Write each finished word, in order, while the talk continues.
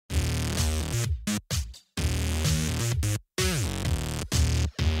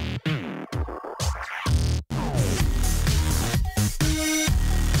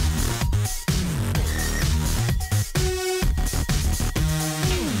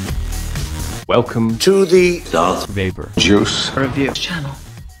Welcome to the Darth Vaper Juice review channel.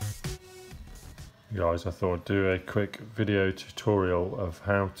 Guys, I thought I'd do a quick video tutorial of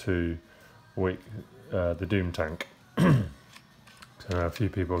how to wick the Doom tank. So a few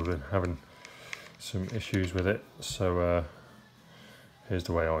people have been having some issues with it, so here's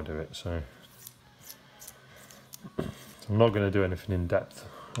the way I do it. So I'm not going to do anything in depth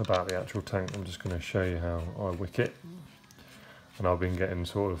about the actual tank, I'm just going to show you how I wick it. And I've been getting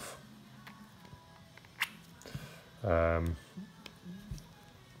sort of 3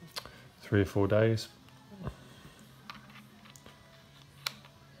 or 4 days.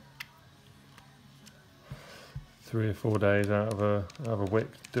 Three or 4 days out of a wick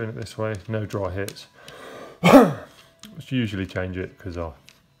doing it this way, no dry hits. Just usually change it because I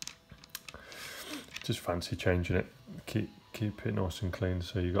just fancy changing it. Keep it nice and clean,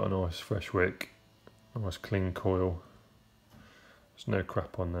 so you got a nice fresh wick, a nice clean coil. There's no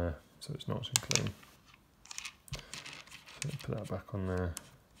crap on there, so it's nice and clean. So put that back on there.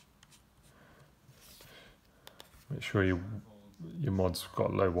 Make sure your mod's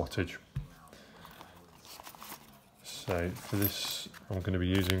got low wattage. So for this, I'm going to be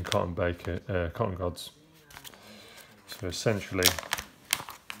using cotton gods. So essentially,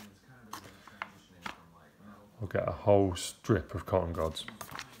 I'll get a whole strip of cotton gods.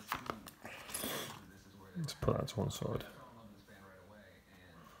 Let's put that to one side.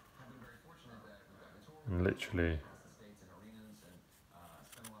 And literally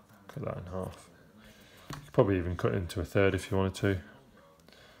cut that in half. You could probably even cut it into a third if you wanted to.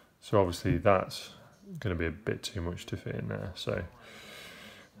 So obviously that's going to be a bit too much to fit in there. So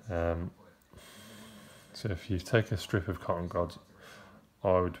so if you take a strip of cotton gods,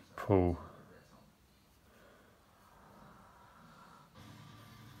 I would pull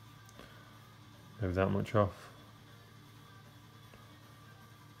maybe that much off.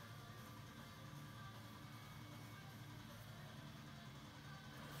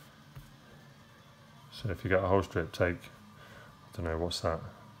 So if you get a whole strip, take, I don't know, what's that,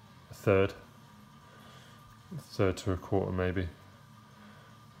 a third to a quarter maybe.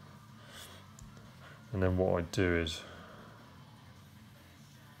 And then what I do is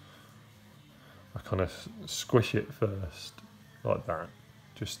I kind of squish it first, like that,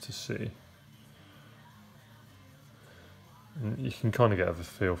 just to see. And you can kind of get a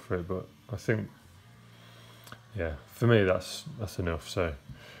feel for it, but I think, yeah, for me that's enough. So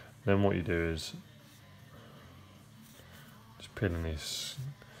then what you do is just peeling this,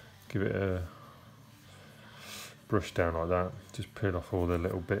 give it a brush down like that, just peel off all the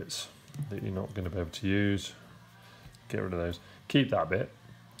little bits that you're not going to be able to use, get rid of those. Keep that bit,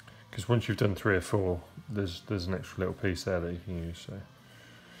 because once you've done 3 or 4, there's an extra little piece there that you can use, so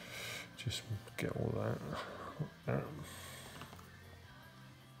just get all that. And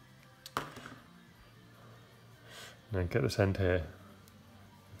then get this end here,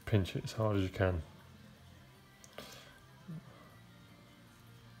 pinch it as hard as you can.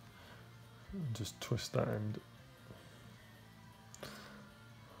 And just twist that end.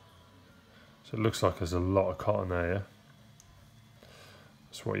 So it looks like there's a lot of cotton there, yeah?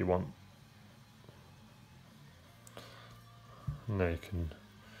 That's what you want. And now you can,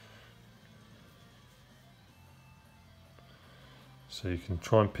 so you can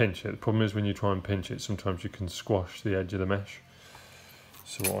try and pinch it. The problem is when you try and pinch it, sometimes you can squash the edge of the mesh.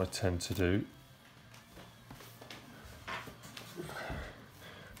 So what I tend to do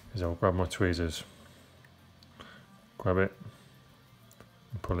is I'll grab my tweezers, grab it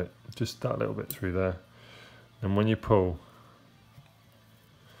and pull it just that little bit through there. And when you pull,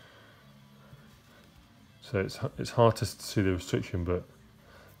 so it's hard to see the restriction, but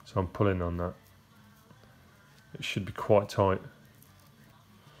so I'm pulling on that. It should be quite tight.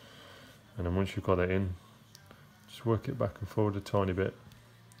 And then once you've got it in, just work it back and forward a tiny bit.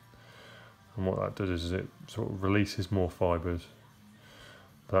 And what that does is it sort of releases more fibres.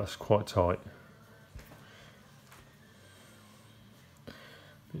 That's quite tight. But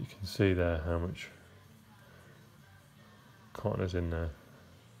you can see there how much cotton is in there.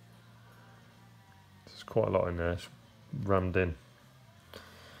 There's quite a lot in there, it's rammed in.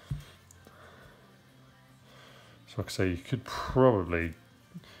 So like I say, you could probably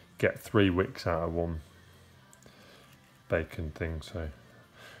get 3 wicks out of one bacon thing. So, and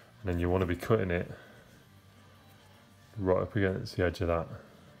then you want to be cutting it right up against the edge of that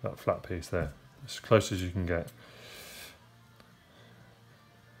flat piece there, as close as you can get.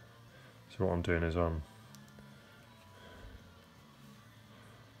 So what I'm doing is I'm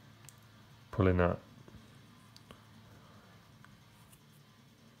pulling that,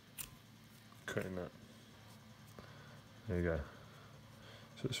 cutting that. There you go.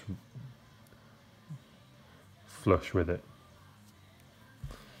 So it's flush with it.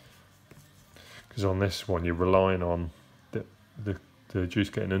 Because on this one you're relying on the juice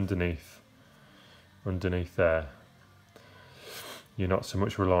getting underneath there. You're not so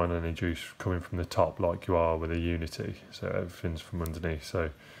much relying on any juice coming from the top like you are with a Unity, so everything's from underneath. So,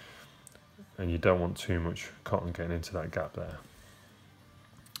 and you don't want too much cotton getting into that gap there.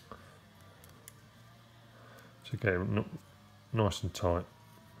 So get it nice and tight.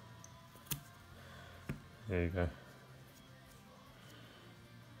 There you go.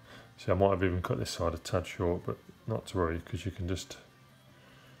 See, I might have even cut this side a tad short, but not to worry, because you can just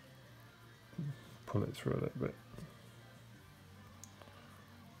pull it through a little bit.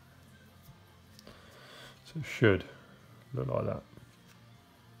 So it should look like that.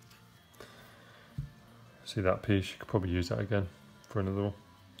 See that piece? You could probably use that again for another one.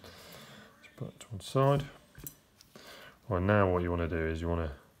 Just put it to one side. Well, now what you want to do is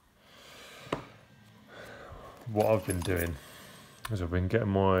what I've been doing is I've been getting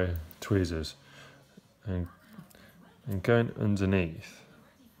my tweezers and going underneath.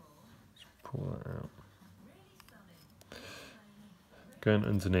 Let's pull that out. Going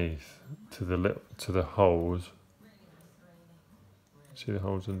underneath to the holes. See the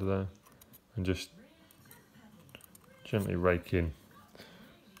holes under there, and just gently rake in.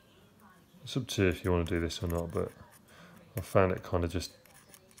 It's up to you if you want to do this or not, but I found it kind of just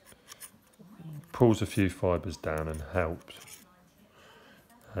pulls a few fibres down and helps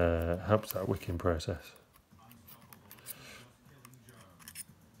that wicking process.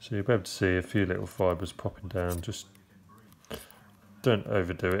 So you'll be able to see a few little fibres popping down. Just don't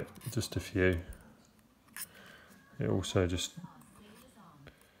overdo it, just a few. It also just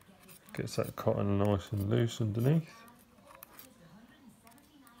gets that cotton nice and loose underneath.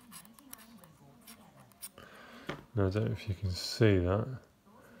 Now I don't know if you can see that.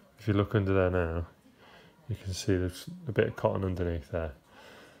 If you look under there now, you can see there's a bit of cotton underneath there.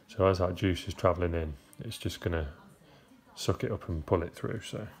 So as that juice is travelling in, it's just going to suck it up and pull it through.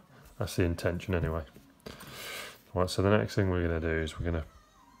 So that's the intention anyway. Right, so the next thing we're going to do is we're going to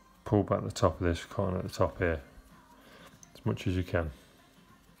pull back the top of this cotton at the top here, as much as you can.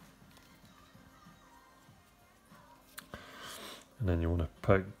 And then you want to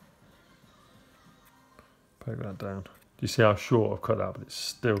poke that down. Do you see how short I've cut that? But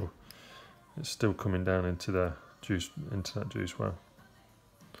it's still coming down into the juice, into that juice well.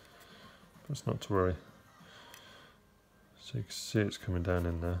 That's not to worry. So you can see it's coming down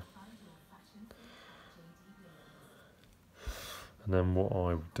in there. And then what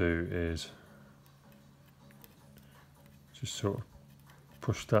I would do is just sort of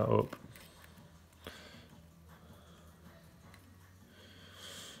push that up.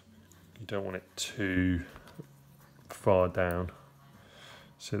 You don't want it too far down.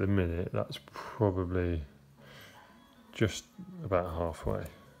 So at the minute that's probably just about halfway.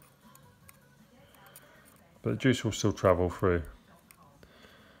 But the juice will still travel through.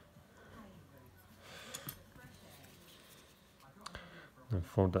 And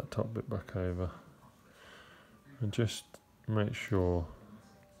fold that top bit back over. And just make sure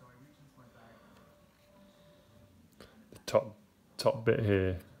the top bit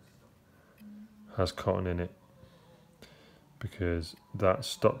here has cotton in it, because that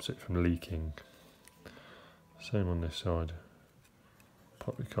stops it from leaking. Same on this side.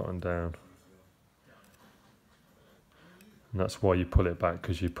 Pop your cotton down. And that's why you pull it back,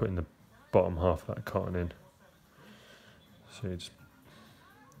 because you're putting the bottom half of that cotton in. So you just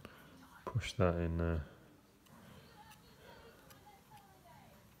push that in there.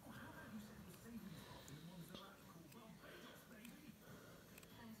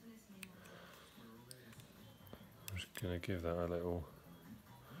 I'm just going to give that a little.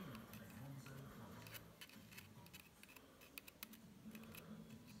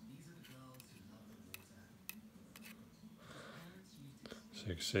 So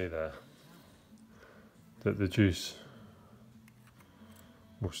you can see there that the juice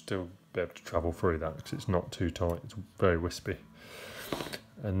will still be able to travel through that, because it's not too tight, it's very wispy.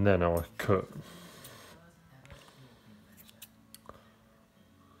 And then I'll cut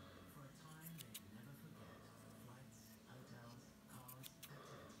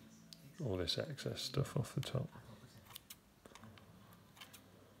all this excess stuff off the top.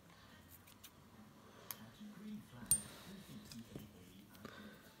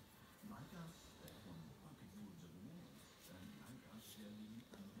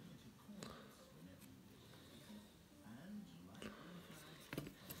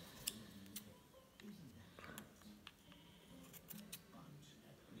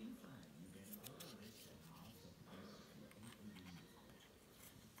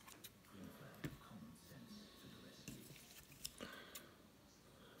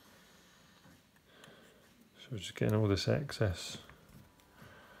 we're just getting all this excess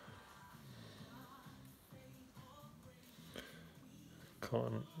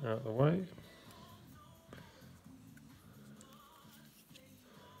cotton out of the way.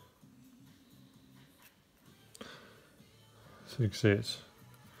 So you can see it's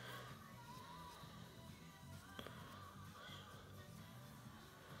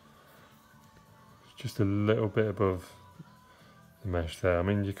just a little bit above the mesh there. I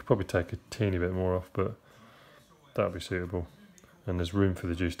mean, you could probably take a teeny bit more off, but that would be suitable. And there's room for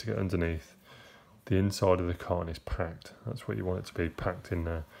the juice to get underneath. The inside of the cotton is packed. That's what you want it to be, packed in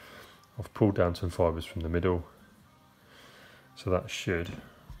there. I've pulled down some fibres from the middle, so that should.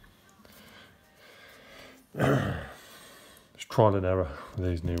 It's trial and error with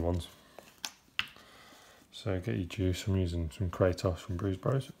these new ones. So get your juice. I'm using some Kratos from Brews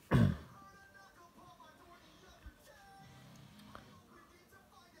Bros.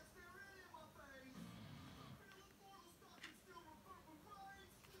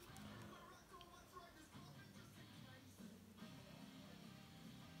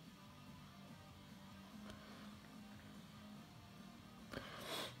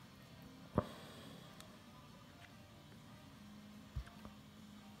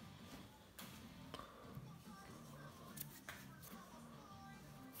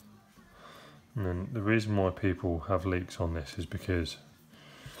 And then the reason why people have leaks on this is because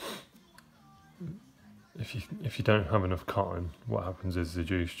if you don't have enough cotton, what happens is the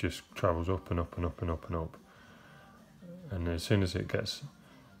juice just travels up and up and up and up and up. And as soon as it gets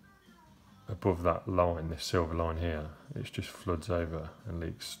above that line, this silver line here, it just floods over and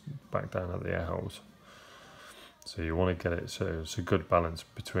leaks back down at the air holes. So you want to get it so it's a good balance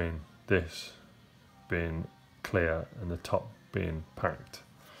between this being clear and the top being packed.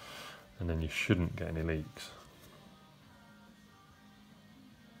 And then you shouldn't get any leaks.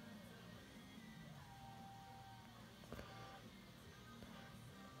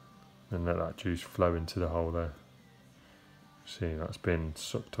 And let that juice flow into the hole there. See, that's been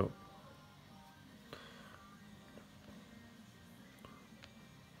sucked up.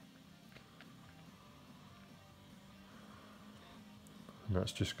 And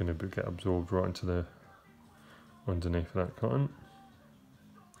that's just going to get absorbed right into the underneath of that cotton.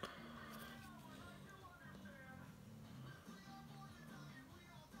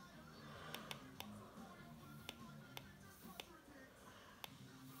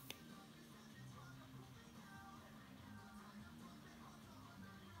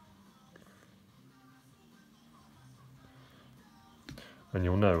 And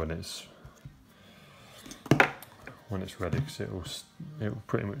you'll know when it's ready, because it will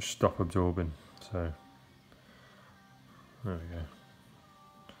pretty much stop absorbing. So there we go.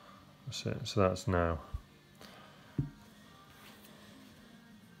 That's it. So that's now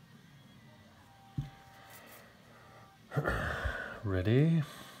ready.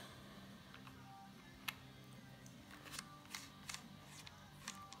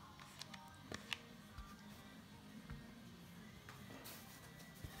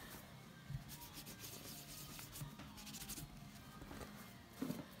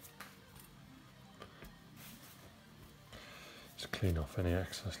 Just clean off any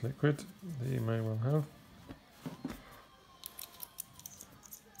excess liquid that you may well have.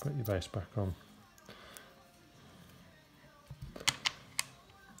 Put your base back on.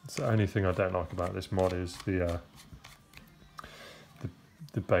 It's the only thing I don't like about this mod is the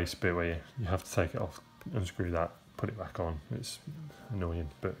base bit where you have to take it off, unscrew that, put it back on. It's annoying,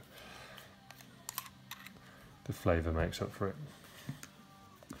 but the flavour makes up for it.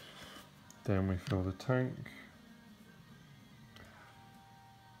 Then we fill the tank.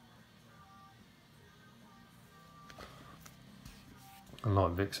 And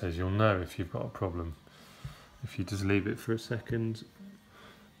like Vic says, you'll know if you've got a problem if you just leave it for a second.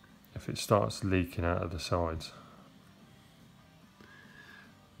 If it starts leaking out of the sides,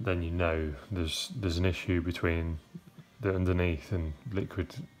 then you know there's an issue between the underneath and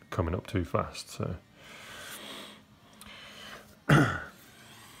liquid coming up too fast. So yeah,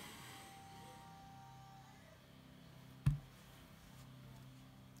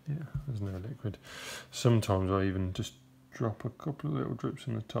 there's no liquid. Sometimes I even just drop a couple of little drips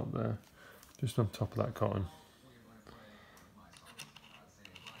in the top there, just on top of that cotton.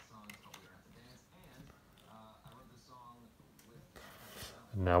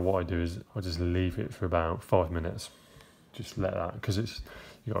 And now what I do is I just leave it for about 5 minutes. Just let that, because you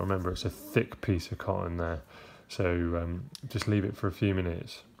got to remember it's a thick piece of cotton there. So just leave it for a few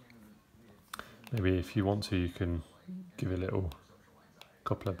minutes. Maybe if you want to, you can give it a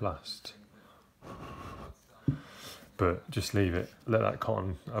couple of blasts. But just leave it, let that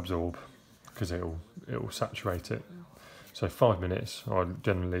cotton absorb, because it'll saturate it. So 5 minutes I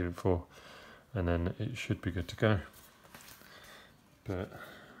generally leave it for, and then it should be good to go. But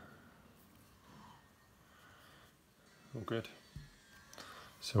all good.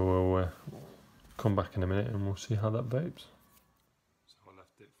 So we'll come back in a minute and we'll see how that vapes. So I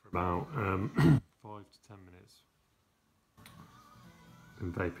left it for about 5 to 10 minutes.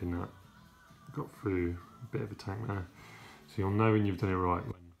 Been vaping that. Got through a bit of a tank there. So you'll know when you've done it right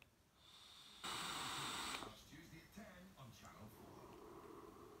when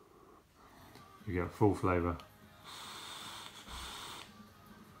you get full flavour.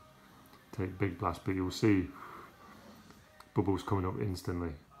 Take big blast, but you'll see bubbles coming up instantly.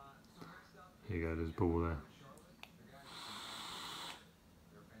 Here you go, there's a bubble there.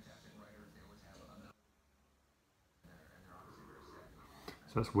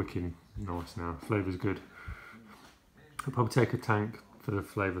 So that's wicking nice now. Flavour's good. I'll probably take a tank for the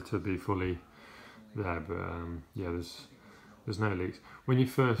flavour to be fully there, but yeah, there's no leaks. When you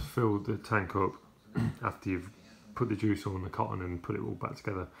first fill the tank up, after you've put the juice on the cotton and put it all back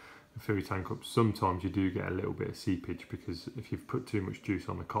together and fill your tank up, sometimes you do get a little bit of seepage, because if you've put too much juice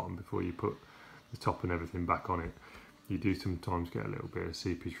on the cotton before you put the top and everything back on it, you do sometimes get a little bit of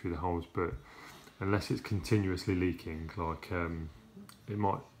seepage through the holes. But unless it's continuously leaking, like you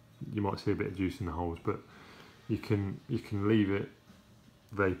might see a bit of juice in the holes, but you can leave it,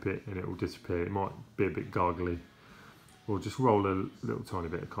 vape it, and it will disappear. It might be a bit gargly, or just roll a little tiny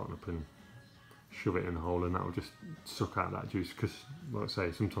bit of cotton up and shove it in the hole, and that will just suck out that juice. Because, like I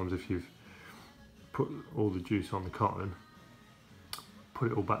say, sometimes if you've put all the juice on the cotton,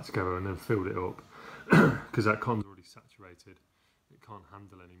 put it all back together and then filled it up, because that cotton's already saturated, it can't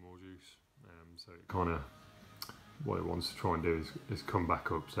handle any more juice, so it kind of, what it wants to try and do is come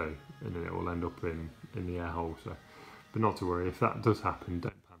back up, so, and then it will end up in the air hole. So, but not to worry, if that does happen,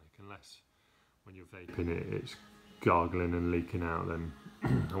 don't panic, unless when you're vaping it, it's gargling and leaking out, then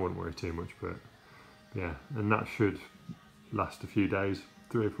I wouldn't worry too much. But yeah, and that should last a few days,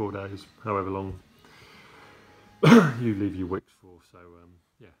 3 or 4 days, however long you leave your wicks for. So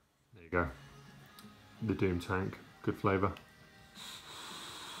yeah, there you go, the Doom tank, good flavour.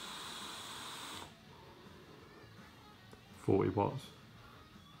 $40 watts.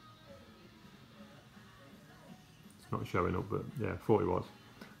 It's not showing up, but yeah, 40 watts.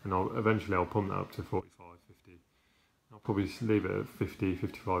 And eventually I'll pump that up to 45, 50. I'll probably leave it at 50,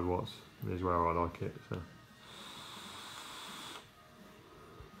 55 watts is where I like it. So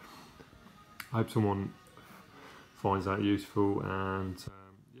I hope someone finds that useful, and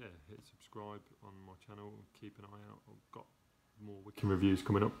yeah, hit subscribe on my channel, keep an eye out. I've got more wicking reviews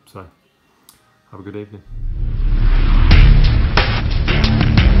coming up, so have a good evening.